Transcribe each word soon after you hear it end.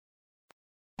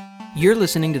You're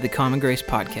listening to the Common Grace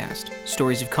Podcast,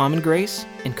 stories of common grace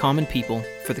and common people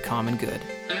for the common good.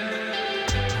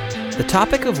 The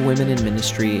topic of women in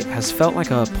ministry has felt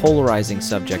like a polarizing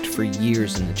subject for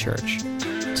years in the church.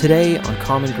 Today on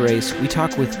Common Grace, we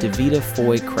talk with Davida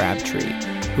Foy Crabtree,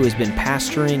 who has been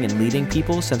pastoring and leading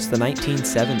people since the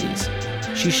 1970s.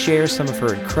 She shares some of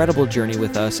her incredible journey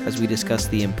with us as we discuss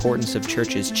the importance of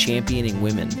churches championing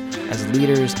women as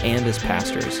leaders and as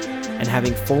pastors, and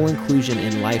having full inclusion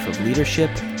in life of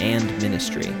leadership and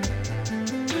ministry.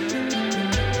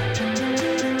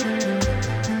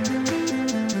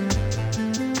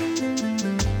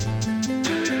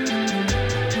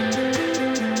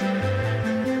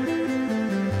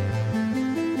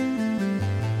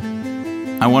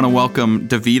 I want to welcome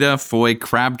Davida Foy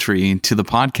Crabtree to the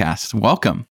podcast.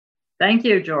 Welcome. Thank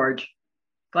you, George.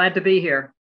 Glad to be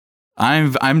here.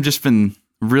 I'm just been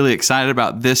really excited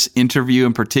about this interview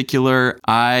in particular.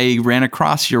 I ran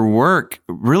across your work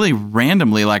really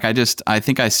randomly. I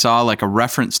think I saw like a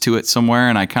reference to it somewhere,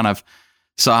 and I kind of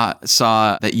saw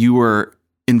that you were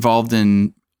involved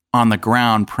in on the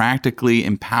ground, practically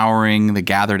empowering the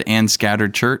gathered and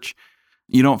scattered church.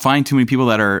 You don't find too many people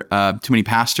that are too many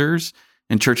pastors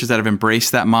and churches that have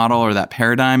embraced that model or that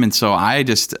paradigm. And so I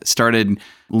just started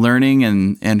learning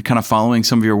and kind of following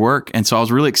some of your work. And so I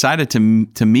was really excited to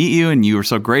meet you, and you were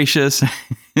so gracious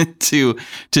to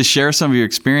share some of your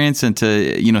experience and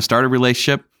to, start a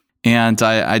relationship. And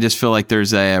I just feel like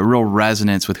there's a real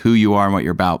resonance with who you are and what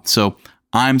you're about. So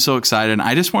I'm so excited. And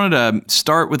I just wanted to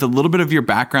start with a little bit of your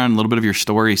background, a little bit of your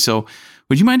story. So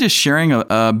would you mind just sharing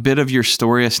a bit of your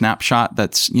story, a snapshot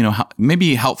that's,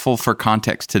 maybe helpful for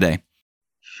context today?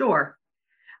 Sure.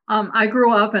 I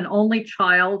grew up an only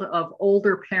child of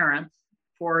older parents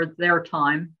for their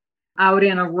time out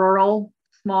in a rural,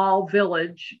 small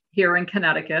village here in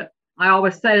Connecticut. I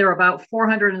always say there were about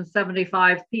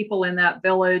 475 people in that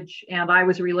village, and I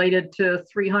was related to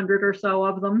 300 or so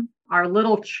of them. Our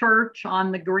little church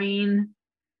on the green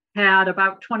had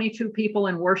about 22 people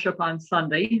in worship on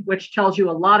Sunday, which tells you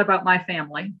a lot about my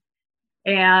family,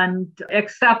 and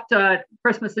except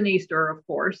Christmas and Easter, of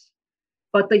course.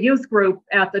 But the youth group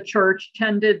at the church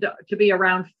tended to be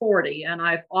around 40. And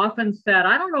I've often said,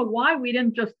 I don't know why we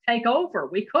didn't just take over.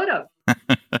 We could have.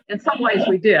 In some ways,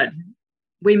 we did.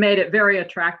 We made it very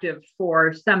attractive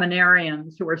for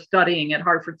seminarians who were studying at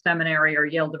Hartford Seminary or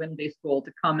Yale Divinity School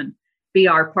to come and be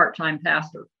our part-time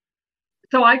pastor.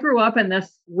 So I grew up in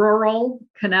this rural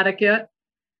Connecticut,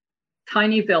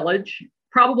 tiny village.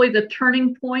 Probably the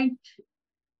turning point,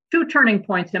 two turning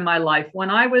points in my life. When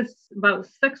I was about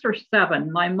 6 or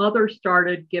 7, my mother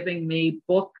started giving me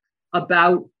books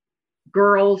about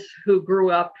girls who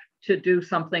grew up to do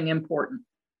something important.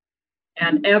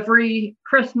 And every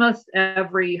Christmas,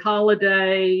 every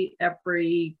holiday,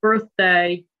 every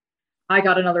birthday, I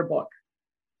got another book.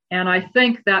 And I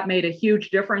think that made a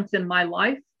huge difference in my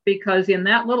life, because in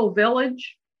that little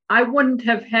village, I wouldn't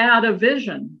have had a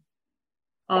vision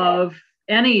of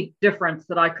any difference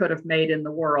that I could have made in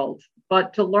the world.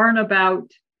 But to learn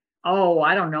about,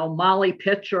 Molly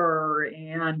Pitcher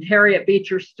and Harriet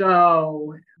Beecher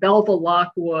Stowe, Belva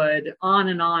Lockwood, on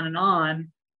and on and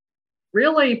on,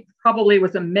 really probably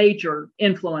was a major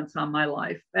influence on my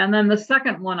life. And then the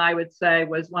second one I would say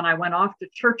was when I went off to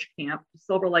church camp,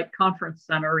 Silver Lake Conference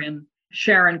Center in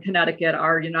Sharon, Connecticut,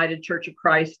 our United Church of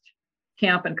Christ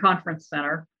camp and conference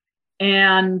center.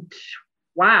 And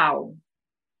wow,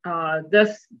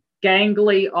 this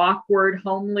gangly, awkward,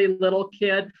 homely little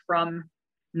kid from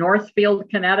Northfield,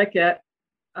 Connecticut,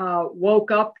 woke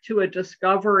up to a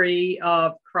discovery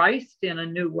of Christ in a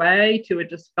new way, to a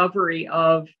discovery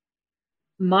of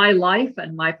my life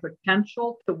and my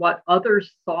potential, to what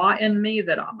others saw in me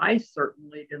that I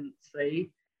certainly didn't see.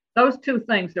 Those two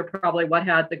things are probably what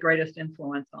had the greatest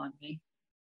influence on me.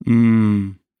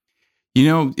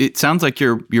 It sounds like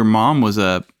your mom was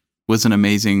an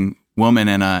amazing woman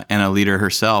and a leader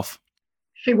herself.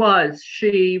 She was.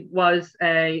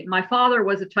 My father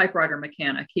was a typewriter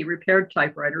mechanic. He repaired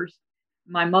typewriters.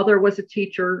 My mother was a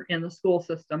teacher in the school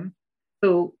system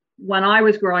who, when I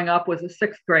was growing up, was a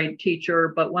 6th grade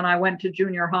teacher. But when I went to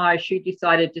junior high, she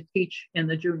decided to teach in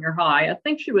the junior high. I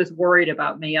think she was worried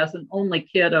about me as an only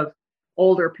kid of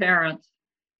older parents.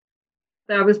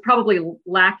 I was probably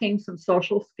lacking some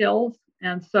social skills.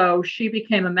 And so she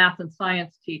became a math and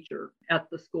science teacher at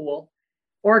the school,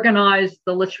 organized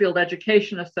the Litchfield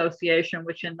Education Association,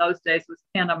 which in those days was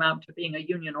tantamount to being a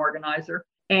union organizer.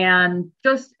 And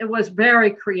it was very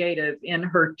creative in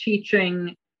her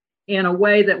teaching in a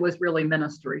way that was really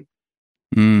ministry.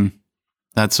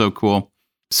 That's so cool.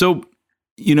 So,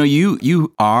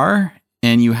 you are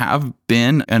and you have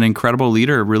been an incredible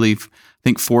leader, really, I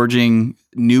think, forging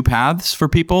new paths for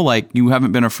people. Like, you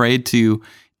haven't been afraid to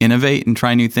innovate and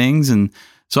try new things. And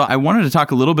so I wanted to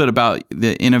talk a little bit about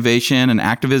the innovation and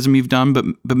activism you've done,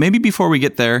 but maybe before we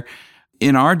get there,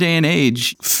 in our day and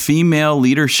age, female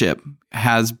leadership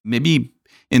has maybe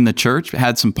in the church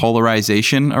had some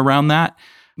polarization around that.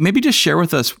 Maybe just share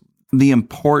with us the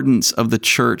importance of the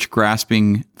church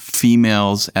grasping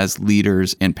females as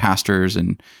leaders and pastors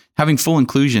and having full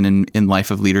inclusion in life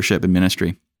of leadership and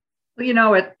ministry.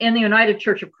 Well, in the United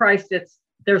Church of Christ,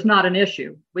 there's not an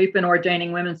issue. We've been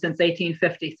ordaining women since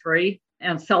 1853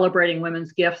 and celebrating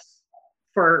women's gifts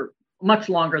for much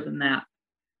longer than that.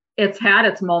 It's had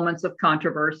its moments of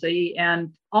controversy,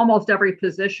 and almost every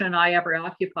position I ever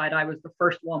occupied, I was the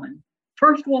first woman.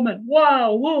 First woman,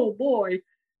 wow, oh boy.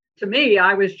 To me,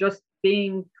 I was just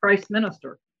being Christ's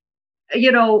minister.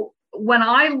 When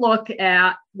I look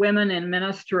at women in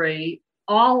ministry,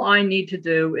 all I need to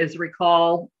do is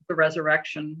recall the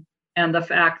resurrection and the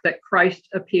fact that Christ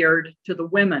appeared to the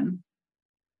women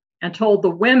and told the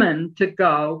women to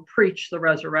go preach the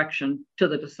resurrection to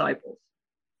the disciples.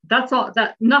 That's all.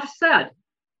 That enough said.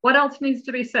 What else needs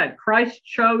to be said? Christ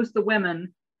chose the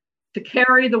women to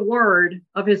carry the word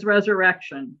of his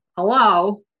resurrection.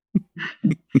 Hello.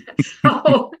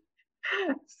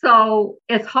 So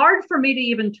it's hard for me to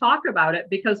even talk about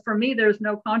it because for me, there's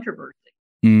no controversy.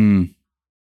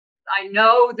 I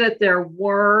know that there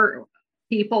were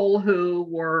people who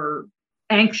were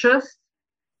anxious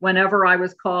whenever I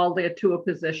was called to a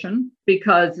position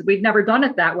because we'd never done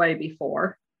it that way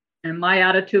before. And my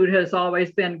attitude has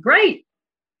always been, great,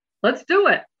 let's do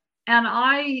it. And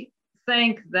I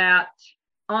think that,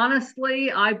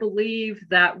 honestly, I believe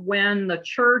that when the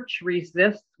church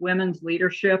resists women's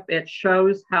leadership, it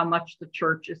shows how much the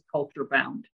church is culture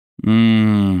bound.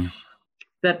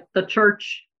 That the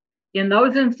church, in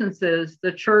those instances,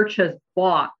 the church has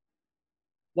bought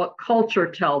what culture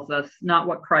tells us, not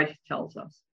what Christ tells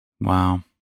us. Wow.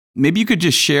 Maybe you could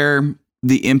just share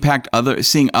the impact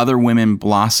seeing other women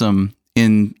blossom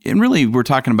in really, we're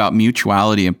talking about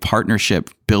mutuality and partnership,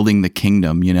 building the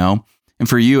kingdom, And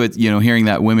for you, hearing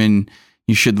that women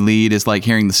you should lead is like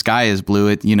hearing the sky is blue.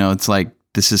 It's like,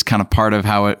 this is kind of part of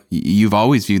how you've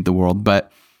always viewed the world.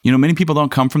 But, many people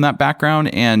don't come from that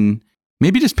background, and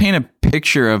maybe just paint a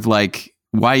picture of like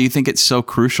why you think it's so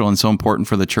crucial and so important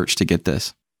for the church to get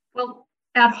this. Well,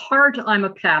 at heart, I'm a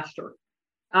pastor.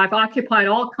 I've occupied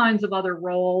all kinds of other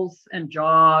roles and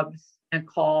jobs and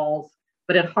calls,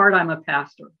 but at heart, I'm a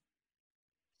pastor.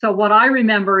 So what I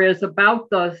remember is about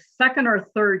the second or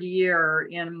third year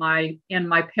in my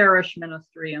parish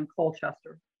ministry in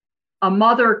Colchester, a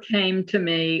mother came to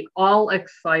me all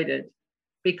excited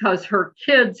because her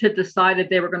kids had decided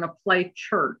they were going to play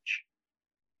church.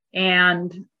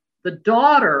 And the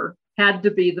daughter had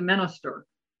to be the minister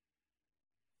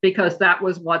because that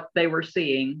was what they were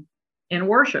seeing in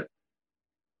worship.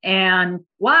 And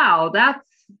wow, that's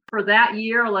for that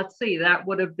year. Let's see, that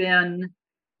would have been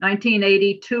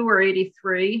 1982 or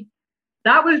 83.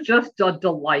 That was just a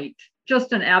delight,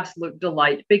 just an absolute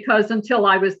delight, because until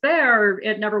I was there,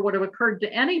 it never would have occurred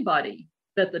to anybody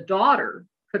that the daughter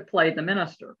could play the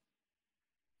minister.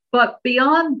 But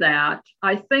beyond that,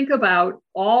 I think about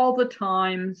all the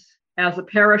times as a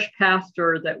parish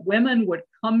pastor that women would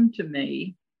come to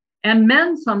me, and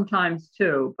men sometimes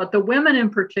too, but the women in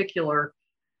particular,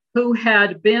 who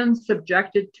had been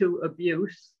subjected to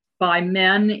abuse by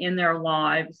men in their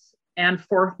lives, and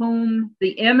for whom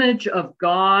the image of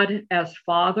God as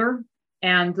Father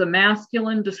and the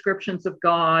masculine descriptions of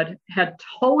God had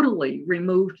totally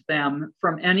removed them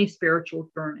from any spiritual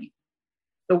journey.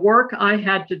 The work I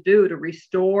had to do to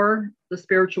restore the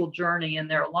spiritual journey in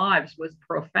their lives was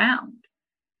profound.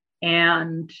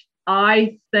 And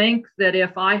I think that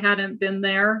if I hadn't been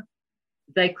there,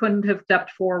 they couldn't have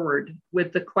stepped forward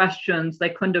with the questions. They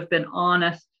couldn't have been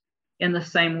honest in the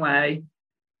same way.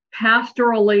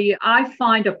 Pastorally, I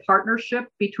find a partnership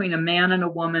between a man and a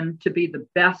woman to be the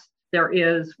best there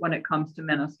is when it comes to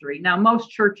ministry. Now, most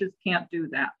churches can't do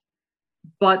that,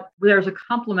 but there's a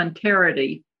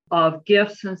complementarity of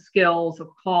gifts and skills, of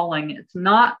calling. It's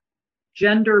not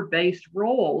gender-based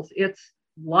roles, it's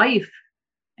life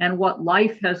and what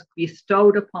life has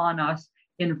bestowed upon us,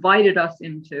 invited us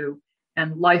into,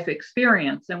 and life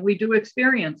experience. And we do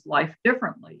experience life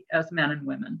differently as men and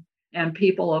women and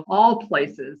people of all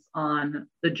places on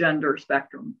the gender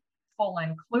spectrum. Full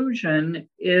inclusion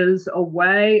is a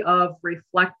way of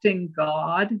reflecting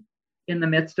God in the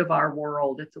midst of our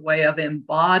world. It's a way of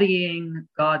embodying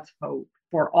God's hope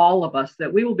for all of us,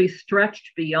 that we will be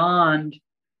stretched beyond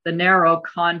the narrow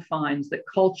confines that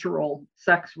cultural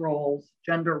sex roles,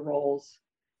 gender roles,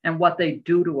 and what they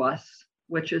do to us,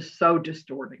 which is so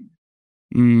distorting.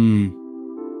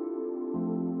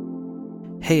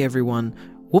 Hey everyone,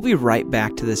 we'll be right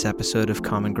back to this episode of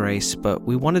Common Grace, but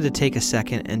we wanted to take a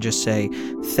second and just say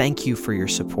thank you for your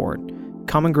support.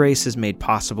 Common Grace is made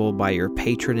possible by your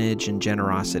patronage and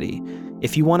generosity.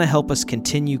 If you want to help us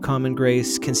continue Common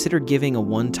Grace, consider giving a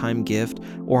one-time gift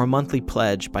or a monthly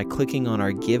pledge by clicking on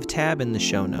our Give tab in the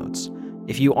show notes.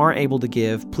 If you aren't able to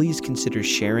give, please consider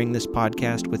sharing this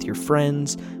podcast with your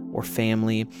friends or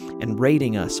family and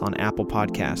rating us on Apple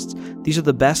Podcasts. These are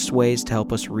the best ways to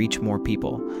help us reach more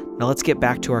people. Now let's get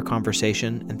back to our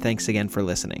conversation, and thanks again for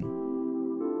listening.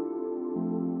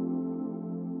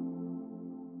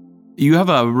 You have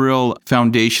a real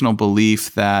foundational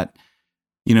belief that,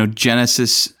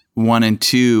 Genesis 1 and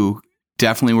 2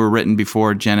 definitely were written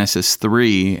before Genesis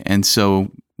 3. And so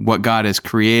what God has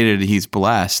created, he's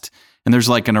blessed. And there's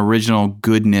like an original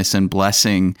goodness and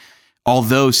blessing.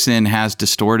 Although sin has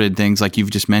distorted things, like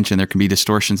you've just mentioned, there can be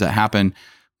distortions that happen.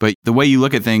 But the way you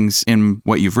look at things in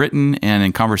what you've written and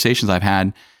in conversations I've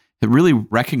had, it really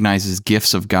recognizes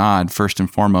gifts of God first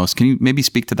and foremost. Can you maybe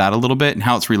speak to that a little bit and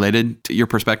how it's related to your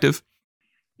perspective?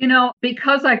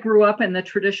 Because I grew up in the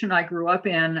tradition I grew up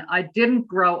in, I didn't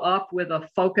grow up with a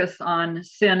focus on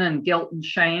sin and guilt and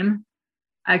shame.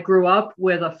 I grew up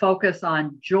with a focus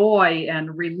on joy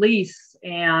and release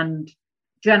and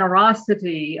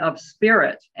generosity of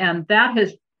spirit. And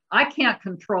I can't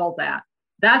control that.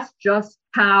 That's just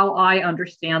how I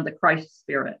understand the Christ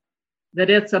spirit, that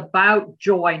it's about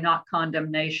joy, not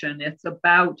condemnation. It's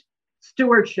about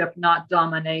stewardship, not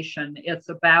domination. It's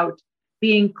about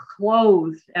being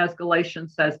clothed, as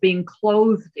Galatians says, being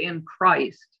clothed in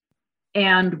Christ.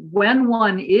 And when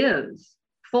one is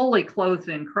fully clothed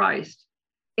in Christ,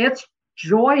 it's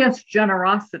joyous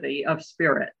generosity of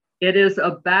spirit. It is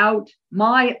about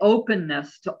my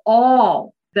openness to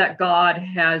all that God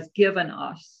has given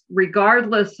us,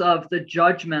 regardless of the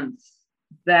judgments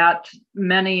that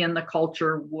many in the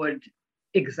culture would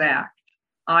exact.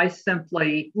 I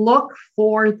simply look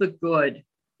for the good,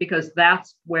 because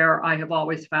that's where I have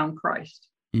always found Christ.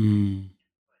 Oh,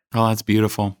 that's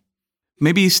beautiful.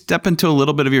 Maybe step into a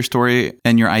little bit of your story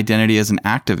and your identity as an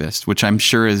activist, which I'm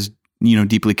sure is,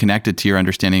 deeply connected to your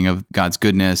understanding of God's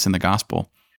goodness and the gospel.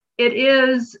 It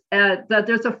is that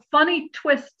there's a funny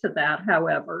twist to that,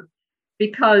 however,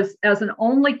 because as an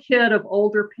only kid of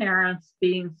older parents,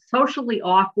 being socially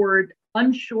awkward,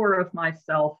 unsure of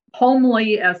myself,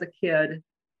 homely as a kid,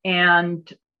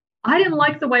 and I didn't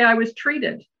like the way I was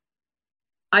treated.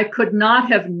 I could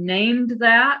not have named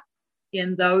that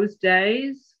in those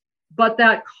days, but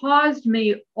that caused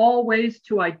me always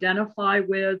to identify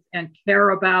with and care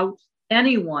about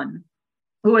anyone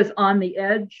who is on the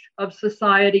edge of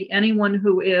society, anyone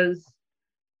who is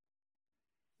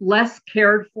less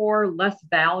cared for, less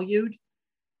valued.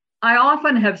 I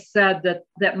often have said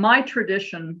that my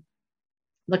tradition,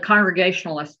 the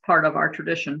Congregationalist part of our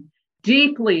tradition,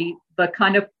 deeply the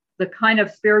kind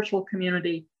of spiritual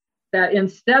community that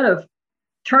instead of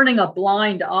turning a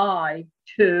blind eye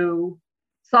to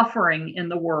suffering in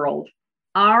the world,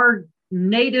 our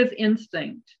native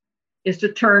instinct is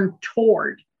to turn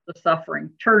toward the suffering,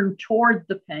 turn toward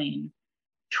the pain,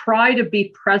 try to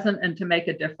be present and to make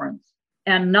a difference,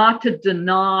 and not to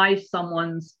deny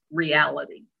someone's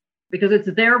reality, because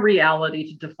it's their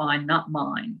reality to define, not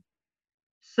mine.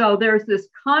 So there's this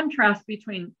contrast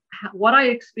between what I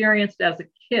experienced as a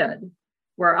kid,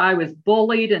 where I was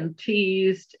bullied and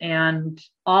teased and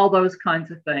all those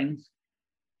kinds of things,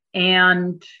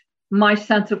 and my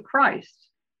sense of Christ.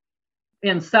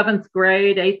 In 7th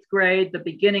grade, 8th grade, the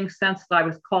beginning sense that I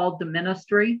was called to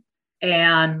ministry.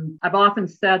 And I've often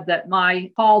said that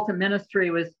my call to ministry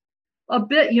was a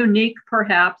bit unique,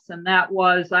 perhaps, and that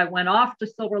was I went off to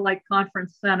Silver Lake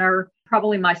Conference Center.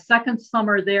 Probably my second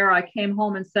summer there, I came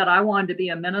home and said I wanted to be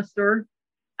a minister.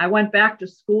 I went back to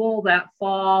school that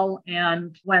fall,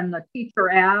 and when the teacher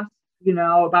asked,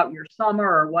 about your summer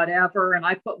or whatever, and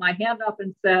I put my hand up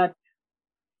and said,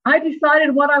 I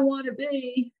decided what I want to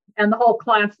be, and the whole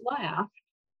class laughed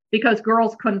because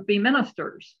girls couldn't be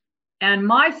ministers. And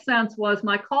my sense was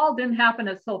my call didn't happen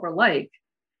at Silver Lake.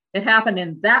 It happened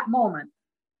in that moment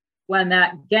when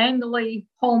that gangly,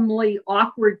 homely,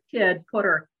 awkward kid put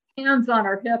her hands on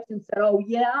her hips and said, oh,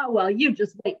 yeah, well, you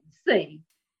just wait and see.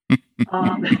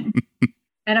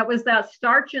 And it was that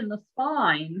starch in the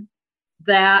spine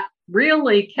that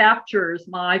really captures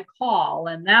my call,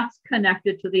 and that's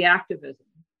connected to the activism.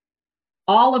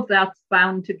 All of that's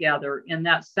bound together in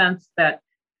that sense that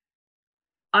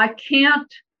I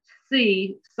can't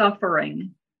see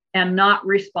suffering and not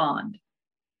respond.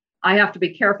 I have to be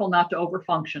careful not to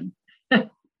overfunction,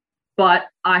 but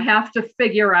I have to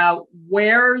figure out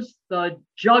where's the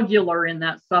jugular in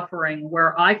that suffering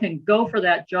where I can go for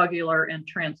that jugular and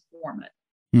transform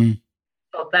it. Mm.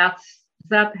 So is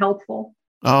that helpful?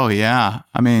 Oh, yeah.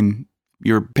 I mean,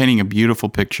 you're painting a beautiful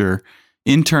picture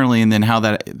internally, and then how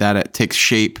that it takes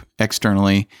shape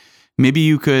externally. Maybe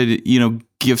you could,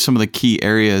 give some of the key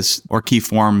areas or key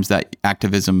forms that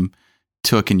activism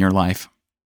took in your life.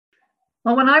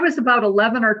 Well, when I was about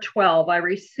 11 or 12, I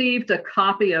received a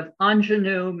copy of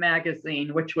Ingenue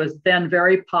magazine, which was then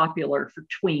very popular for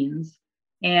tweens.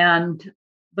 And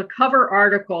the cover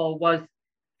article was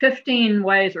 15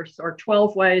 ways or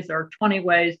 12 ways or 20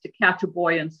 ways to catch a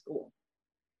boy in school.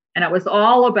 And it was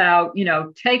all about,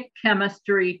 take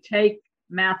chemistry, take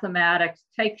mathematics,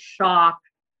 take shock.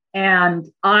 And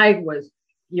I was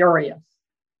furious.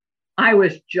 I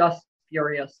was just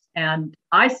furious. And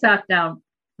I sat down.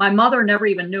 My mother never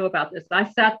even knew about this. I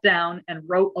sat down and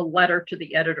wrote a letter to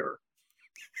the editor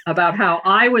about how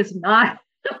I was not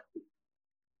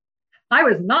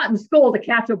in school to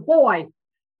catch a boy.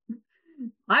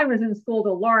 I was in school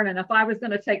to learn. And if I was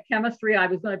going to take chemistry, I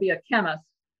was going to be a chemist,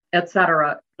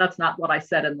 etc. That's not what I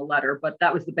said in the letter, but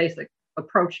that was the basic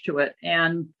approach to it.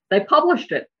 And they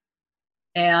published it.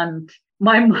 And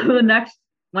when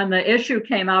the issue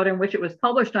came out in which it was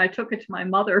published, I took it to my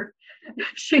mother.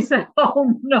 She said,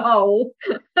 "Oh no,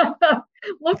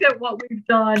 look at what we've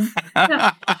done."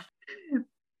 But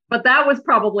that was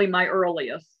probably my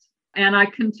earliest. And I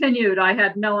continued. I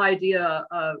had no idea.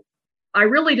 I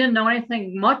really didn't know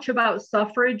anything much about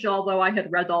suffrage, although I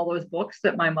had read all those books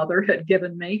that my mother had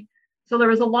given me. So there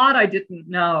was a lot I didn't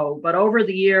know. But over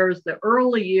the years, the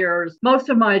early years, most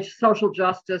of my social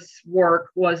justice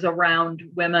work was around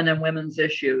women and women's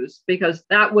issues, because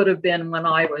that would have been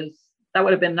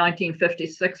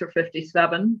 1956 or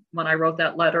 57 when I wrote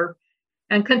that letter,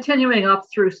 and continuing up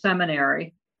through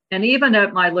seminary. And even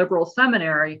at my liberal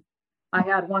seminary, I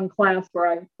had one class where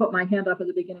I put my hand up at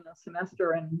the beginning of the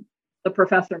semester and the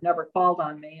professor never called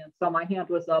on me. And so my hand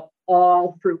was up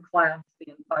all through class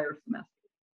the entire semester.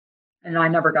 And I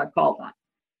never got called on.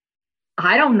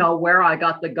 I don't know where I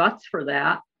got the guts for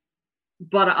that,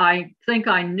 but I think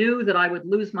I knew that I would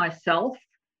lose myself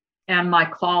and my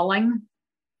calling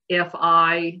if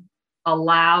I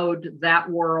allowed that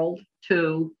world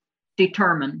to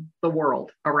determine the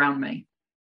world around me.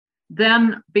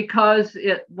 Then, because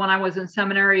when I was in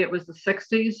seminary, it was the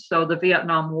 60s, so the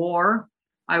Vietnam War.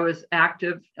 I was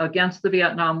active against the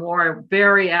Vietnam War,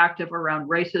 very active around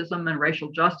racism and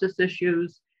racial justice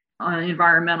issues,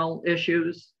 environmental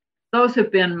issues. Those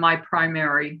have been my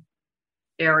primary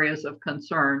areas of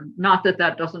concern. Not that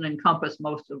that doesn't encompass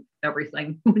most of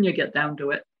everything when you get down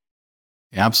to it.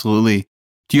 Absolutely.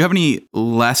 Do you have any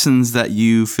lessons that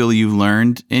you feel you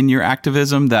learned in your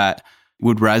activism that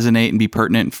would resonate and be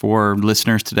pertinent for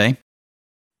listeners today?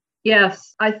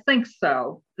 Yes, I think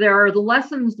so. There are the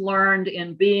lessons learned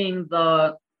in being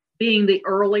the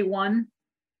early one,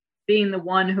 being the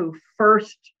one who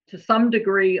first, to some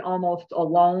degree, almost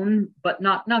alone, but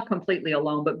not completely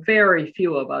alone, but very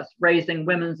few of us raising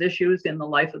women's issues in the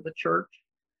life of the church.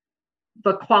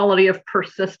 The quality of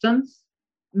persistence,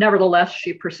 nevertheless,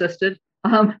 she persisted,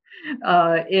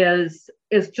 is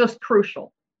just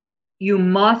crucial. You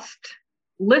must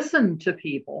listen to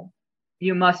people.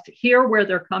 You must hear where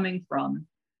they're coming from.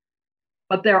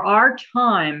 But there are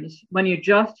times when you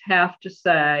just have to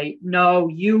say, no,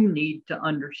 you need to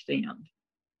understand.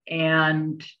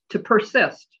 And to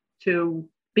persist, to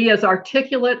be as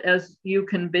articulate as you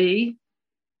can be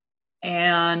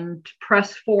and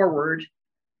press forward,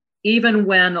 even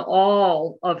when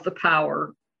all of the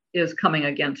power is coming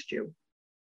against you.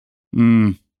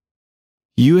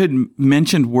 You had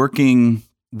mentioned working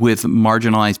with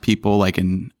marginalized people, like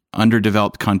in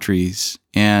underdeveloped countries,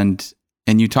 and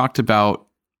you talked about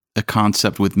a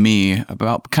concept with me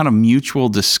about kind of mutual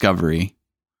discovery,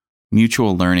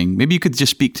 mutual learning. Maybe you could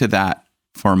just speak to that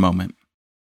for a moment.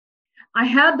 I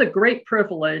had the great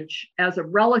privilege as a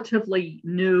relatively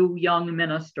new young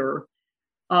minister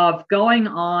of going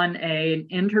on an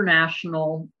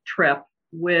international trip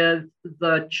with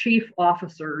the chief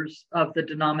officers of the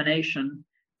denomination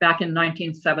back in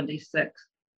 1976.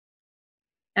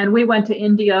 And we went to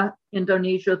India,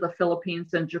 Indonesia, the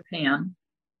Philippines, and Japan.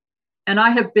 And I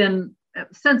have been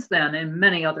since then in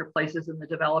many other places in the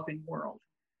developing world.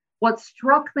 What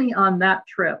struck me on that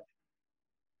trip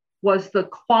was the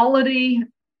quality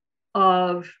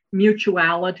of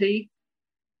mutuality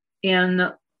in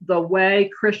the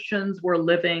way Christians were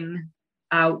living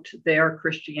out their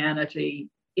Christianity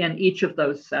in each of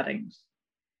those settings.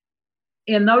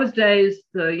 In those days,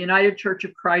 the United Church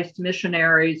of Christ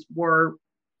missionaries were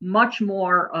much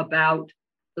more about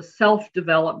the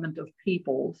self-development of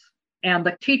peoples and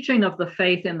the teaching of the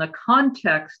faith in the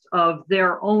context of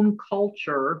their own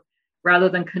culture, rather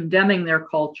than condemning their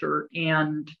culture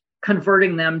and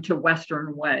converting them to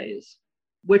Western ways,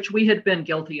 which we had been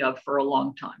guilty of for a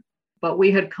long time. But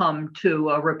we had come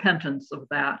to a repentance of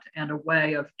that and a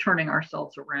way of turning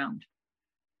ourselves around.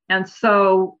 And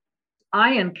so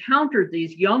I encountered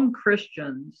these young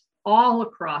Christians all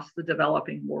across the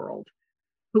developing world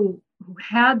who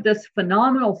had this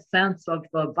phenomenal sense of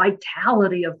the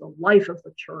vitality of the life of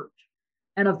the church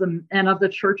and of the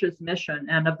church's mission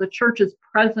and of the church's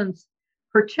presence,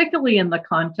 particularly in the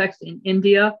context in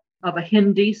India of a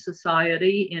Hindi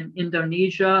society, in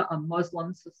Indonesia, a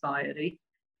Muslim society,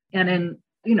 and in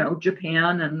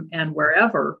Japan and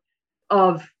wherever,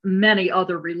 of many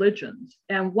other religions.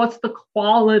 And what's the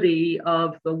quality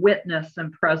of the witness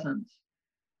and presence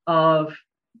of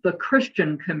the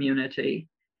Christian community?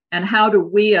 And how do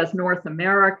we as North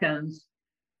Americans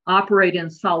operate in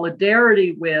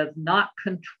solidarity with, not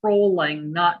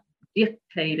controlling, not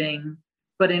dictating,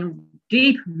 but in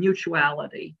deep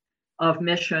mutuality of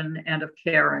mission and of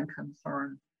care and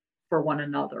concern for one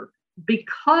another?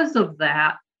 Because of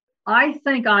that, I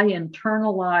think I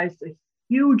internalized a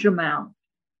huge amount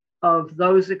of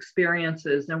those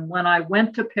experiences. And when I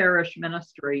went to parish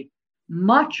ministry,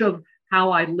 much of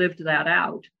how I lived that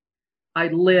out, I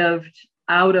lived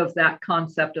out of that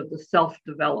concept of the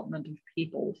self-development of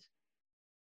peoples.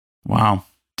 Wow.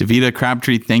 Davida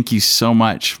Crabtree, thank you so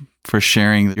much for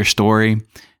sharing your story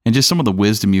and just some of the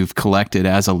wisdom you've collected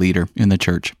as a leader in the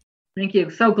church. Thank you.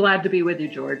 So glad to be with you,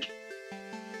 George.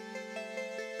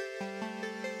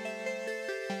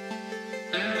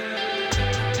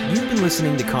 You've been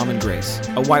listening to Common Grace,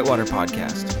 a Whitewater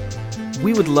podcast.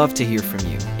 We would love to hear from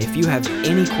you. If you have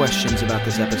any questions about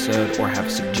this episode or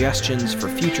have suggestions for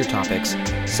future topics,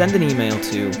 send an email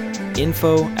to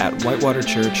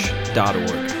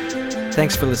info@whitewaterchurch.org.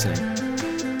 Thanks for listening.